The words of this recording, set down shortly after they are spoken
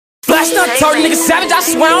I start turning niggas savage, I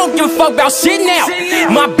swear I don't give a fuck about shit now.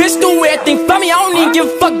 My bitch do everything for me, I don't even give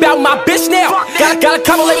a fuck about my bitch now. Got a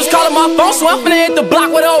couple labels calling my phone, so I'm finna hit the block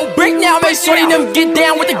with a old brick now. Make sure they them get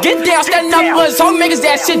down with the get down. Standing up for his home niggas,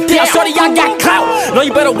 that shit down. Shorty, I got clout. No, you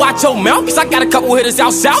better watch your mouth, cause I got a couple hitters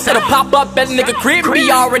out south that'll pop up at a nigga crib and be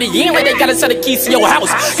already in like they got a set of keys to your house.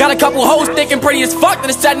 Got a couple hoes thick and pretty as fuck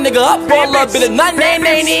that'll set a nigga up for a little bit of nothing.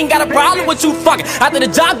 They ain't got a problem with you fucking. After the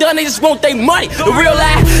job done, they just want their money. The real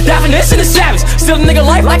life definition is savage. Still a nigga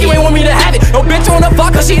life like you ain't want me to have it. No bitch wanna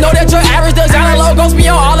fuck cause she know that your average designer logos be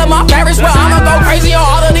on all of my favorites. Well, I'ma go crazy on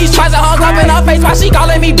all of these tries to hug up in her face while she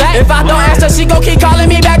calling me back. If I don't answer, she gon' keep calling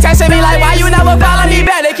me back, texting me like, why you never follow me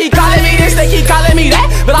back? They keep calling me this, they keep calling me that,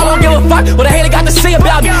 but I won't give a fuck what a hater got to say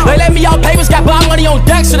about me. They let me out papers, got bond money on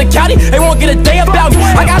decks for the county. They won't get a day about me.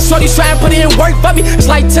 I got shorties trying to put in work for me. It's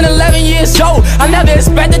like 10, 11 years old. I never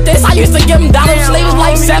expected this. I used to give them dollars, sleeves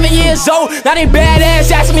like 7 years old. Now they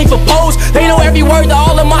badass asking me for pose. They know every word to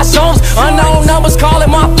all of my songs. Unknown numbers calling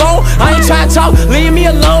my phone. I ain't trying to talk, leave me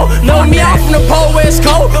alone. Know me out from the pole where it's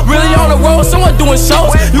cold. Really on the road, someone doing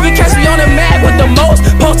shows. You can catch me on the mag with the most.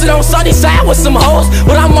 Posted on Sunny side with some hoes,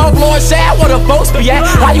 but I'm on floor sad where the folks be at.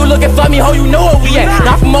 Why you looking for me, ho? You know where we at.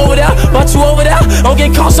 Not from over there, but you over there. Don't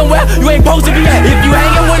get caught somewhere you ain't supposed to be at. If you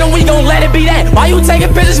hanging with them, we gon' let it be that. Why you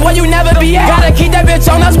taking pictures where you never be at? Gotta keep that bitch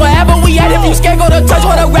on us wherever we at. If you scared, go to touch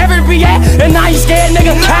where the reverend be at. And now you scared,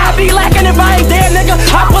 nigga. I be lacking if I ain't there, nigga.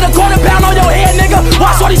 I put a quarter pound on your head, nigga.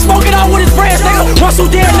 Watch what he smoking out with his friends, nigga. Once you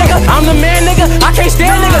dead, nigga. I'm the man, nigga. I can't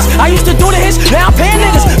stand niggas. I used to do the hits, now I'm paying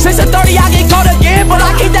niggas. Since the 30, I get caught again, but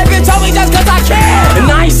I keep that bitch on me just cause I can.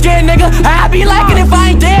 And I ain't scared, nigga. I be lacking if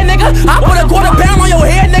I ain't dead, nigga. I put a quarter pound on your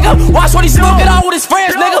head, nigga. Watch what he smoking out with his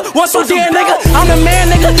friends, nigga. Once you dead, nigga. I'm the man,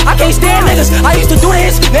 nigga. I can't stand niggas. I used to do the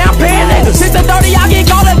hits, now I'm paying niggas. Since the 30, I get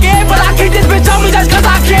caught again, but I keep this bitch on me just cause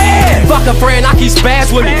I can. Fuck a friend, I keep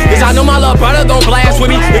spaz with me, cause I know my little brother gon' blast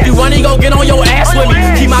with me. If you run, he gon' get on your ass with me.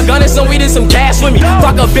 Keep my gun and some weed and some cash with me.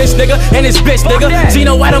 Fuck a bitch, nigga, and this bitch, nigga.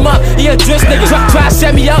 Gino, wet him up, he a twist, nigga. Try to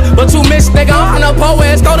set me up, but you miss, nigga. I'm from the pole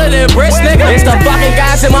where it's colder than bricks, nigga. It's the fucking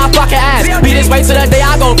guys in my fucking ass. Be this way to the day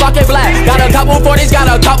I go fucking black. Got a couple 40s, got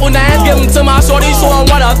a couple 9s. Give them to my shorties, so I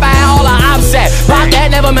wanna find all the upset. Fuck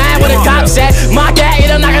that, never mind what the cops said. My cat,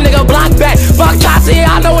 it'll knock a nigga block back. Fuck Tossy,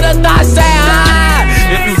 I know what the thoughts say.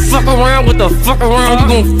 If you fuck around with the fuck around, you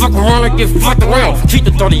gon' fuck around and get fucked around. Keep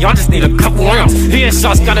the 30, I just need a couple rounds.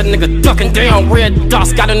 Headshots got a nigga ducking down. Red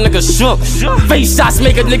dots got a nigga shook. Face shots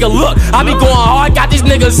make a nigga look. I be going hard, got these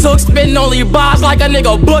niggas hooked. Spitting only bars like a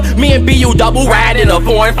nigga book. Me and BU double riding a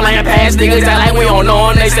foreign flying past niggas act like we don't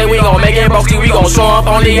know them. They say we gon' make it broke, see we gon' show up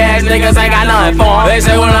on the ass niggas ain't got nothing for them. They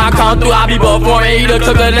say when I come through I be performing. Either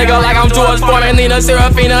cook a nigga like I'm George Foreman. Nina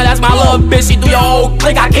Serafina, that's my little bitch. She do your whole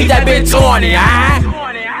clique, I keep that bitch on it,